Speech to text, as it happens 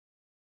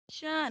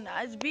Sean,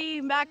 it's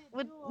being back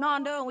with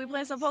Nando and we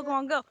playing some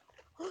Pokemon Go.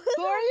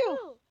 Who are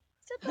you?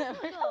 Shut the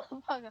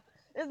fuck up.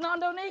 It's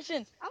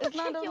non-donation. It's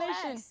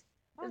non-donation.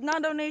 It's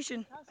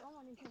non-donation.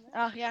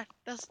 Oh yeah,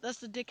 that's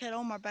the dickhead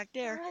Omar back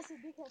there.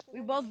 We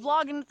both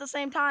vlogging at the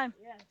same time.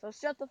 So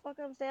shut the fuck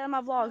up and stay on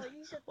my vlog.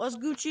 What's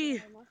Gucci?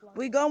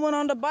 We going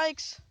on the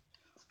bikes.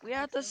 We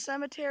at the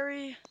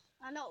cemetery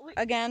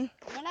again.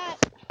 We're not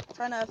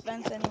Trying to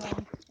offend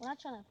anyone.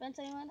 trying to offend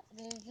anyone.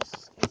 There's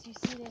just, as you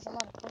see, there's a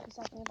lot of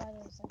Pokestops nearby.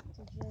 There's like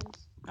 2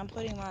 gyms. I'm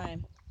putting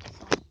mine.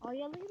 Oh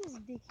yeah, look at this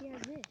dick. He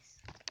has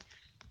this.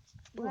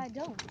 But I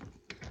don't.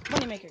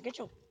 Moneymaker, get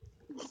your.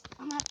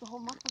 I'm gonna have to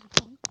hold my fucking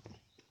phone.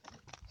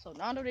 So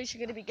non-donation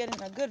gonna be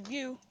getting a good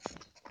view.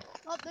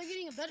 Oh, they're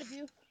getting a better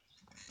view.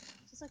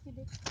 Just like you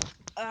did.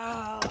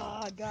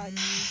 Ah, God.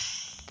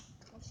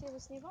 Oh shit,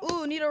 let's sneak off.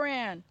 Ooh,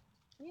 Nidoran.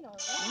 You know,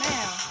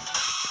 Man.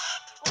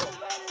 Oh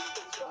man, it's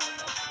too strong.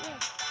 Yeah.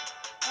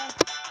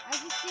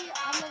 As you see,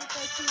 I'm level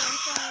 13. I'm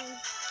trying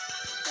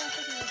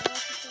taking my girl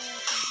to say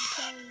you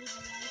can leave a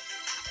like.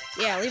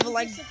 Yeah, leave a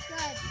like.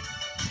 Subscribe.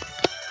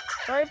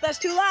 Sorry if that's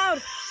too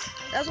loud.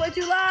 That's way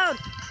too loud.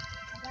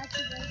 I got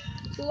you, bro.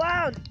 Too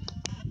loud.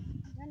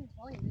 Then it's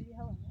volume, dude. You're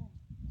hella loud.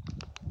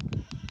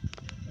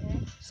 Yeah.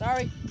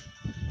 Sorry.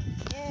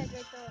 Yeah,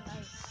 great though.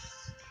 Nice.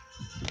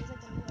 Feels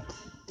like a new one.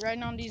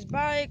 Riding on these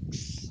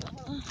bikes.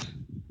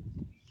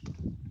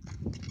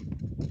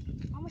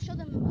 I'm gonna show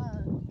them Pokemon.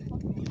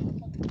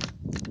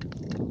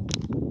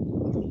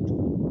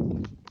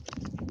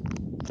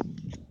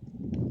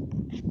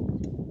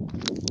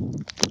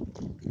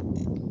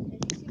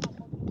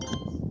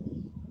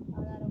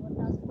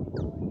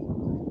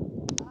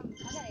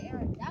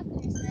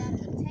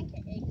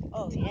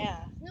 Oh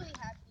yeah. Really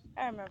happy.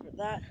 I remember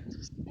that.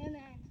 And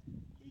then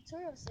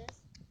Turo says,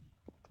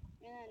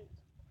 and then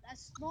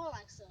that's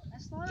Snorlax though.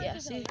 That Snorlax Yeah,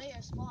 is see? a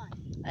rare spawn.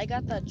 I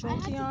got that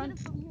Jolteon,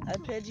 a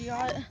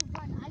Pidgeot,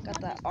 got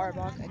that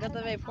Arbok, I got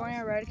the Vaporeon,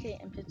 Eradicate,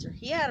 and Pinsir.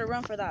 He had to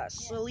run for that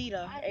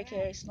Salita,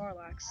 aka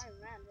Snorlax. I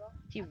ran, bro.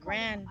 He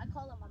ran. I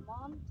called up my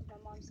mom because my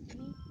mom's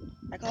skinny.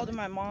 I called her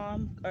my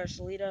mom, or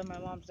Salita, my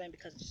mom's name,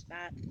 because she's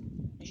fat.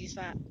 And she's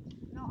fat.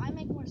 No, I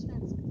make more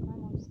sense because my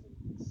mom's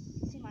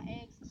skinny. See my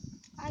eggs?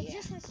 I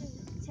just had to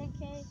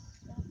 10K.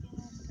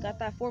 Got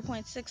that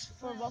 4.6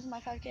 for both of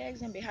my 5K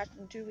eggs and be hacked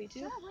in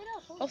 2v2.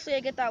 Hopefully I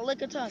get that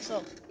lick of tongue.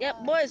 So,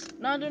 yep, boys,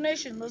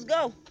 non-donation. Let's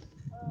go.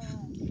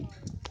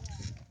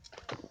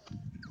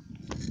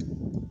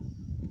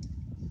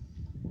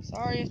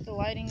 Sorry if the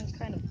lighting is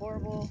kind of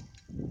horrible.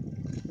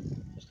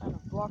 Just kind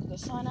of block the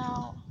sun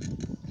out.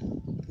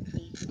 So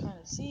you can kind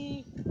of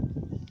see.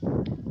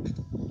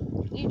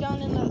 Leave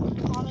down in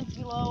the comments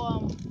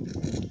below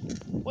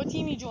what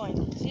team you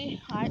joined.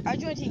 See, I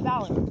joined Team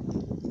Valor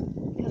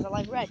because I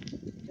like red.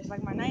 Just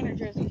like my Niner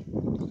jersey.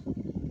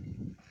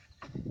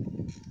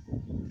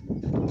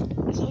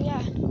 So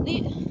yeah,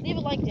 leave a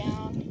like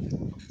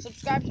down.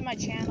 Subscribe to my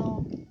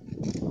channel.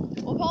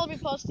 We'll probably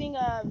be posting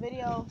a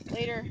video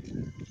later.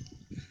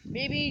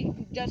 Maybe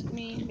just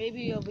me.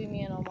 Maybe it'll be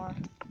me and Omar.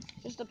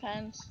 Just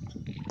depends.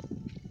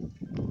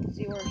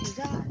 See where he's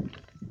at.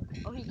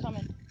 Oh, he's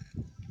coming.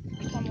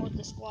 He's coming with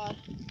the squad.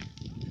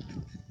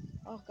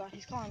 Oh God,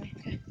 he's calling me.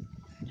 Okay,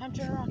 time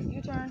to turn around.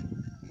 You turn.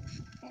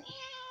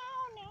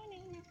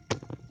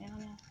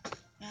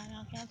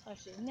 No, can't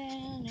touch it. No.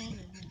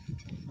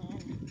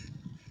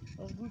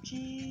 Let's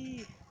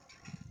Gucci.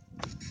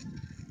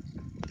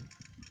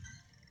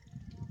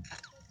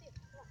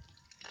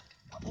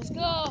 Let's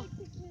go.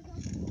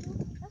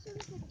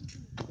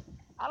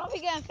 I don't be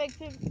getting fake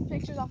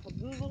pictures off of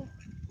Google.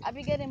 I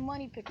be getting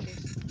money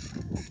pictures.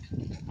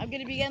 I'm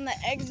gonna be getting the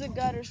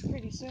Exegutters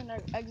pretty soon,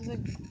 or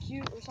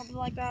Execute or something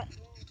like that.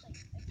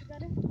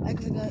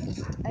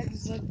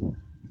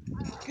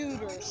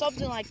 Executor,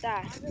 something like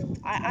that.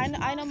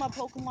 I know my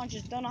Pokemon,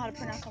 just don't know how to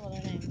pronounce some of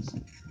their names.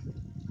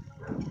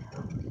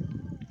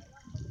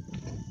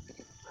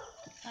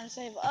 Trying to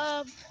save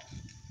up.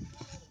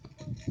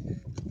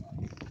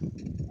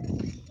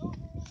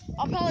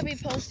 I'll probably be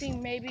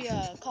posting maybe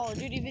a Call of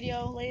Duty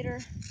video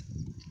later.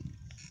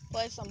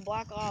 Play some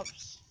Black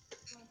Ops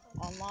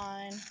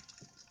online.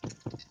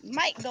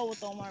 Might go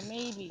with Omar,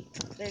 maybe.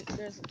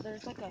 There's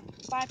like a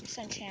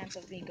 5% chance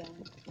of me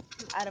going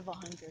out of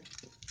 100.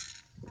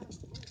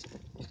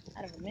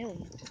 Out of a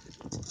million.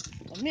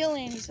 A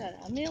million, he said.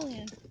 A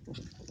million.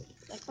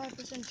 Like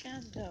 5%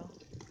 chance though.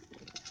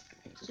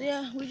 So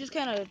yeah, we just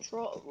kind of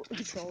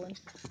trolling.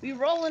 We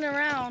rolling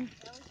around,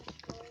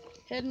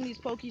 hitting these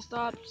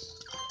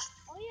Pokestops.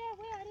 Oh yeah,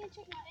 wait, I didn't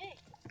check my egg.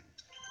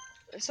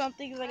 There's some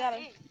things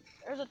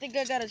there's a thing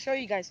I gotta show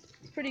you guys.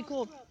 It's pretty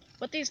cool.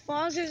 But these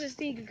spawns, there's this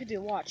thing you could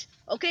do. Watch.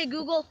 Okay,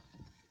 Google.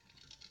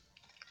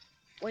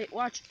 Wait,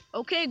 watch.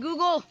 Okay,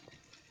 Google.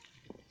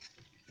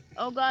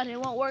 Oh God, it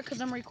won't work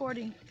because I'm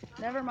recording.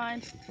 Never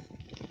mind.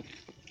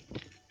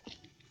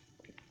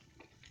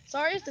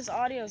 Sorry if this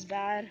audio is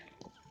bad.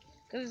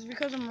 It's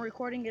because I'm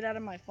recording it out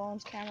of my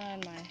phone's camera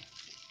and my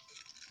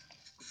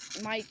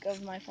mic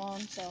of my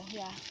phone. So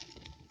yeah.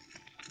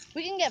 If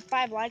we can get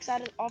 5 likes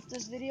off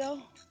this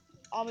video,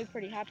 I'll be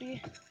pretty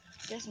happy.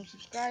 get some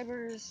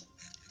subscribers.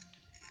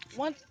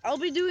 Once I'll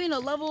be doing a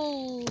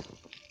level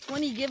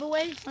 20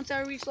 giveaway once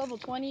I reach level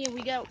 20 and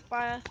we get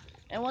 5.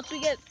 And once we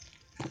get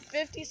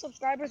 50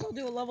 subscribers, I'll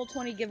do a level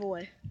 20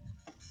 giveaway.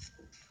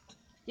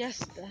 Yes,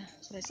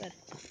 that's what I said.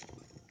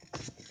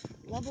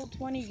 Level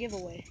 20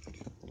 giveaway.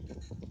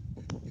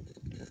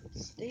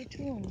 Stay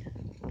tuned.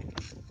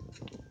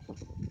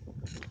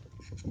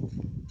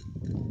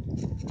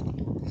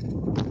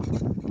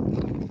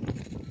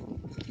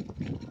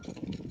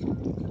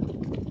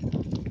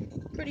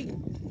 Pretty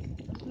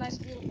nice,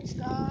 beautiful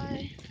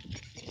sky.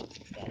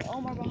 Got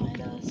Omar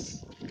behind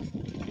us.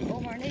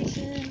 Omar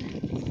Nation.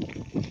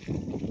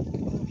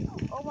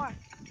 Omar,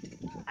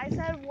 I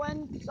said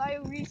once I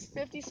reach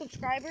 50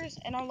 subscribers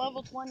and on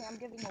level 20, I'm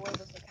giving away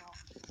this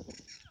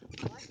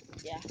account. What?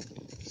 Yeah.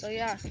 So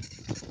yeah,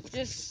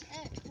 just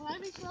Hey, when I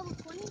reach level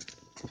 20,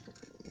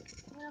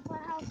 and if I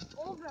have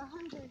over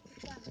 100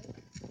 subscribers,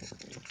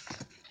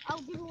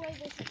 I'll give away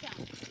this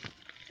account.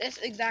 this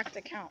exact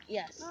account.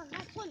 Yes. No,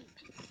 not 20.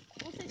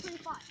 We'll say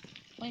 25.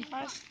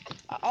 25.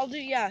 I'll do,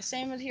 yeah,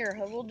 same as here.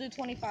 We'll do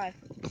 25.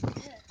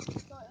 Yeah.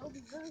 So it'll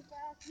be really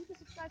fast. You can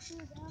subscribe to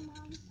his and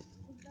mine. There's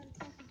a better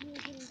chance of you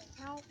getting the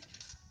account.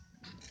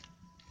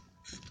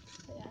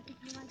 So yeah, I think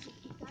you might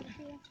just subscribe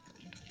to it.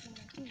 And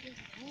I think this is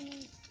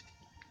winning.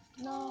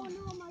 No. Oh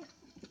no, my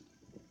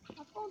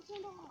phone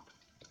turned off.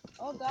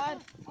 Oh God.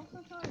 I'm so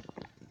sorry.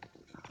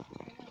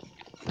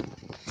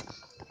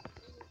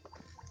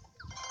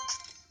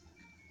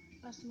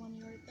 That's the money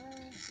right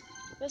there.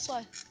 This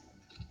way.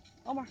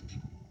 Omar.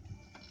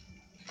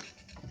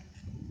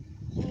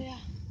 So yeah.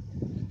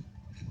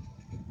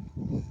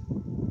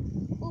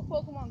 Ooh,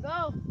 Pokemon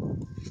Go.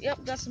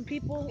 Yep, got some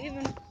people,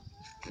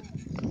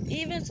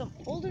 even some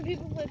older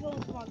people play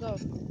Pokemon Go.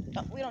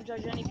 No, we don't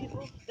judge any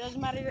people.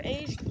 Doesn't matter your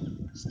age.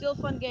 Still a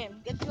fun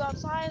game. Get you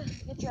outside,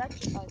 get your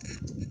exercise.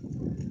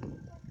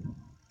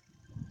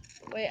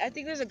 Wait, I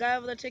think there's a guy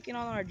over there taking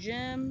on our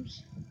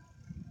gyms.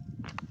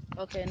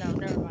 Okay, no,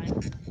 never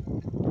mind.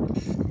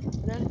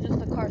 There's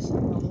just a car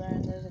sitting over there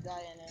and there's a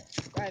guy in it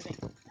driving.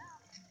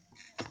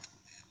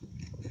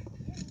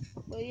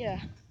 But yeah.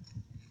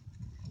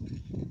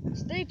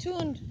 Stay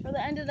tuned for the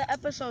end of the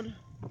episode.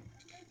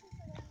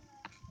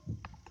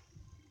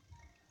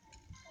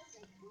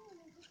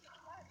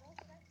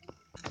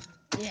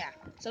 Yeah,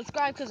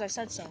 subscribe because I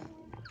said so.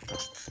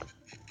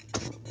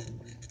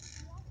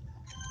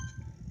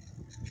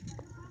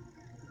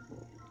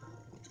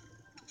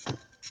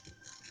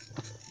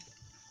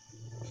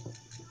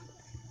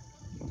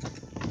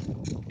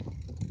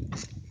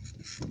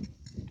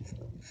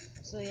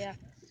 So yeah,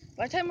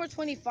 by the time we're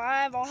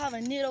 25, I'll have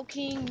a Nido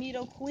King,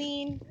 Nido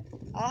Queen.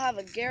 I'll have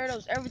a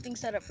Gyarados, everything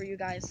set up for you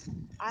guys.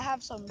 I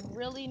have some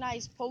really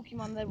nice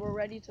Pokemon that we're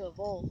ready to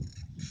evolve.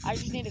 I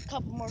just need a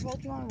couple more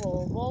Pokemon.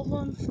 We'll evolve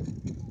them.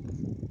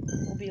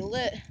 We'll be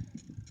lit.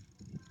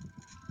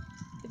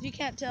 If you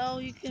can't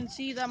tell, you can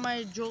see that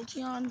my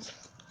Jolteon's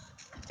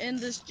in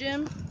this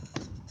gym.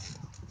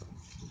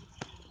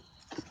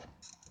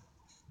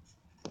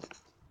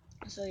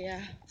 So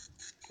yeah.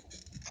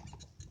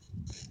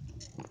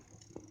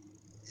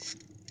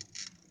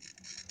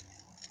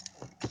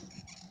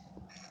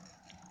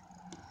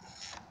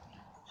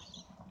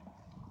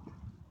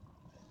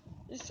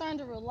 Just trying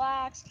to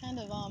relax, kind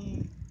of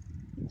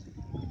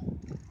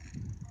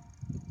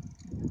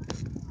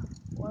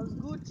what's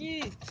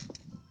Gucci?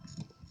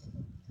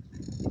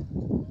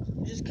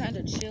 Just kind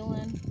of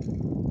chilling.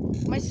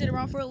 Might sit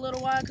around for a little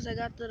while because I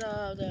got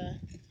the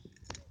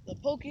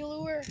Poke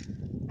Lure.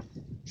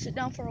 Sit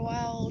down for a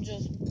while,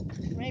 just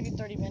maybe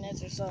 30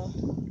 minutes or so.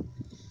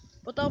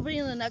 But that'll be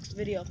in the next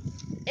video,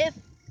 if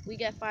we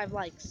get 5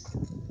 likes.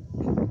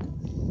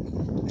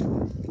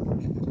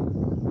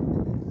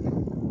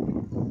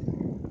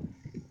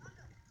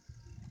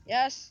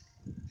 Yes?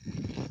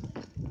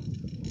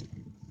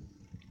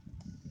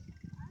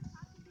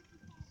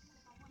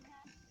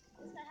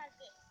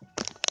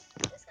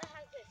 This guy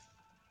has this.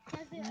 He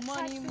has it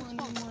Money, attached to his money,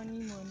 phone. money,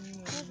 money,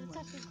 He has it money,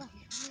 attached to his phone.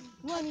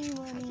 money,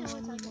 money, I money, can't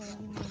wait money, till I get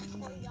money, that. money,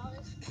 money.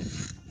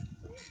 $40.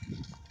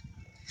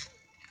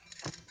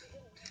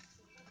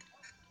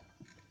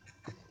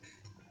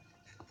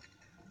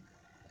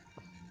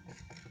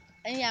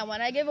 And yeah,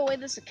 when I give away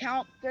this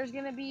account, there's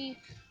gonna be,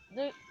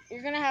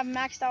 you're gonna have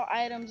maxed out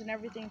items and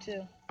everything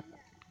too.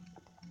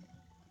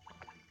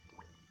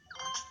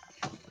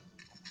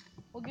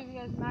 We'll give you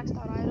guys maxed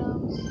out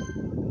items.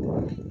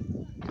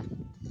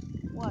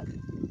 What?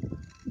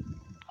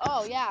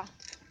 Oh yeah.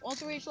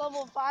 Once we reach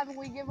level 5 and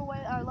we give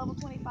away, level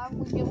 25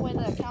 and we give away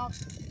the account,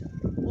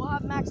 we'll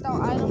have maxed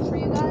out items for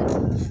you guys.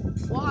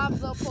 We'll have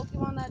the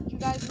Pokemon that you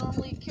guys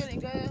normally couldn't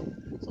get.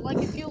 So like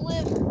if you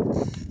live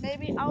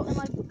maybe out in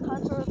like the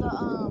cuts or the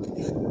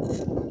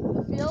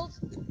fields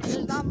and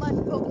there's not much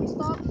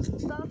Pokestops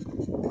and stuff,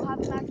 we'll have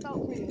it maxed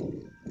out for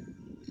you.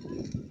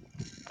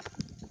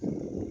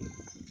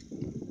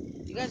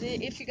 You guys,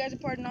 if you guys are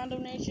part of Nando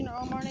Nation or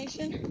Omar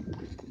Nation,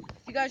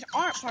 if you guys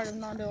aren't part of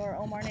Nando or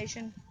Omar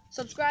Nation,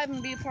 subscribe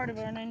and be a part of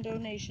our Nando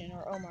Nation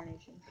or Omar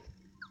Nation.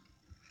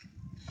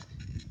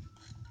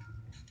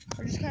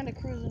 We're just kind of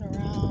cruising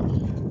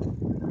around.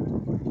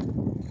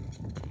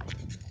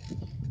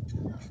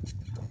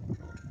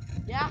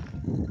 Yeah.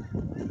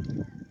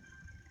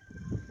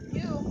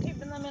 You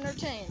keeping them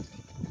entertained.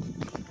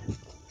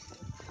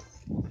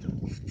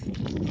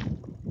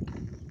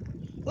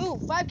 Ooh,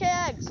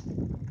 5K eggs.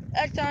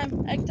 Egg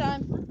time. Egg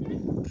time.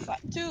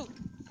 Two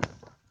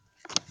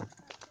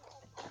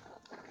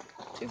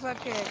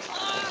 5K eggs.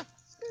 Ah!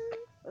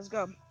 Let's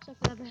go. Check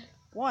that back.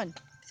 1.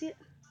 See it?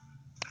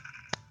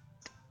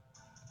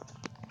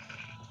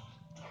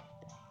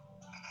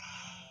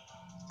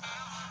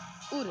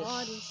 Ooh,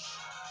 this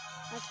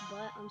That's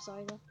butt. I'm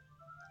sorry though.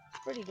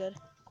 pretty good.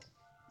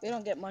 We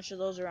don't get much of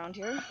those around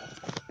here.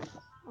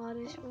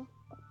 Oddish, bro.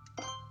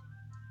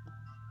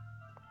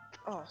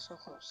 Oh, so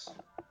close.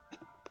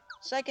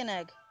 Second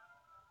egg.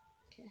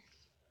 Okay.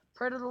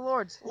 Prayer to the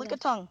Lords. Lick a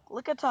tongue.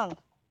 Lick a tongue.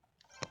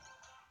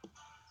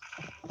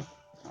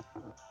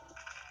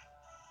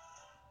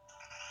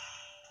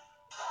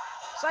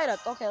 Side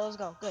up. Okay, let's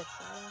go. Good.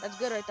 That's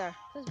good right there.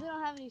 Because we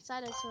don't have any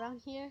side ups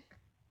around here.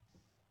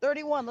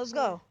 31. Let's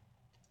go.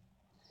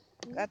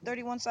 Yeah. Got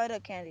 31 side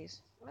up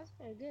candies. That's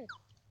very good.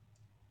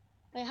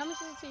 Wait, how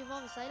much is it to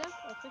evolve a side up?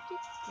 Like 50?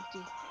 50.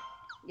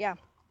 Yeah.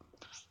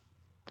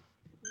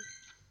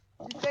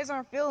 You guys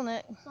aren't feeling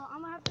it. So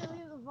I'm gonna have to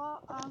leave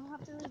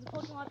the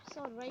Pokemon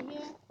episode right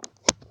here.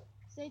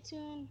 Stay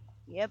tuned.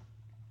 Yep.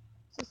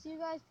 So see you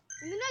guys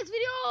in the next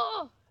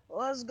video.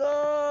 Let's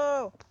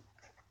go.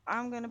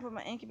 I'm gonna put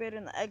my incubator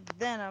in the egg.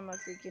 Then I'm gonna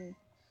freaking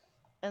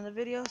end the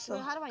video. So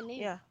Wait, how do I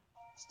name yeah. it?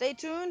 Stay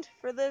tuned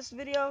for this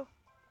video.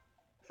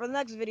 For the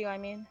next video, I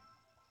mean.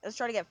 Let's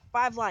try to get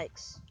 5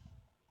 likes.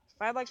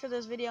 5 likes for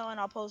this video, and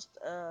I'll post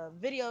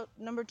video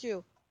number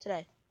 2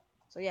 today.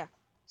 So yeah,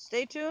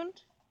 stay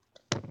tuned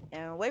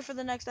and wait for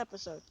the next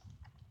episode.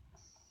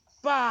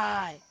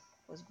 Bye.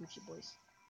 Was Gucci Boys.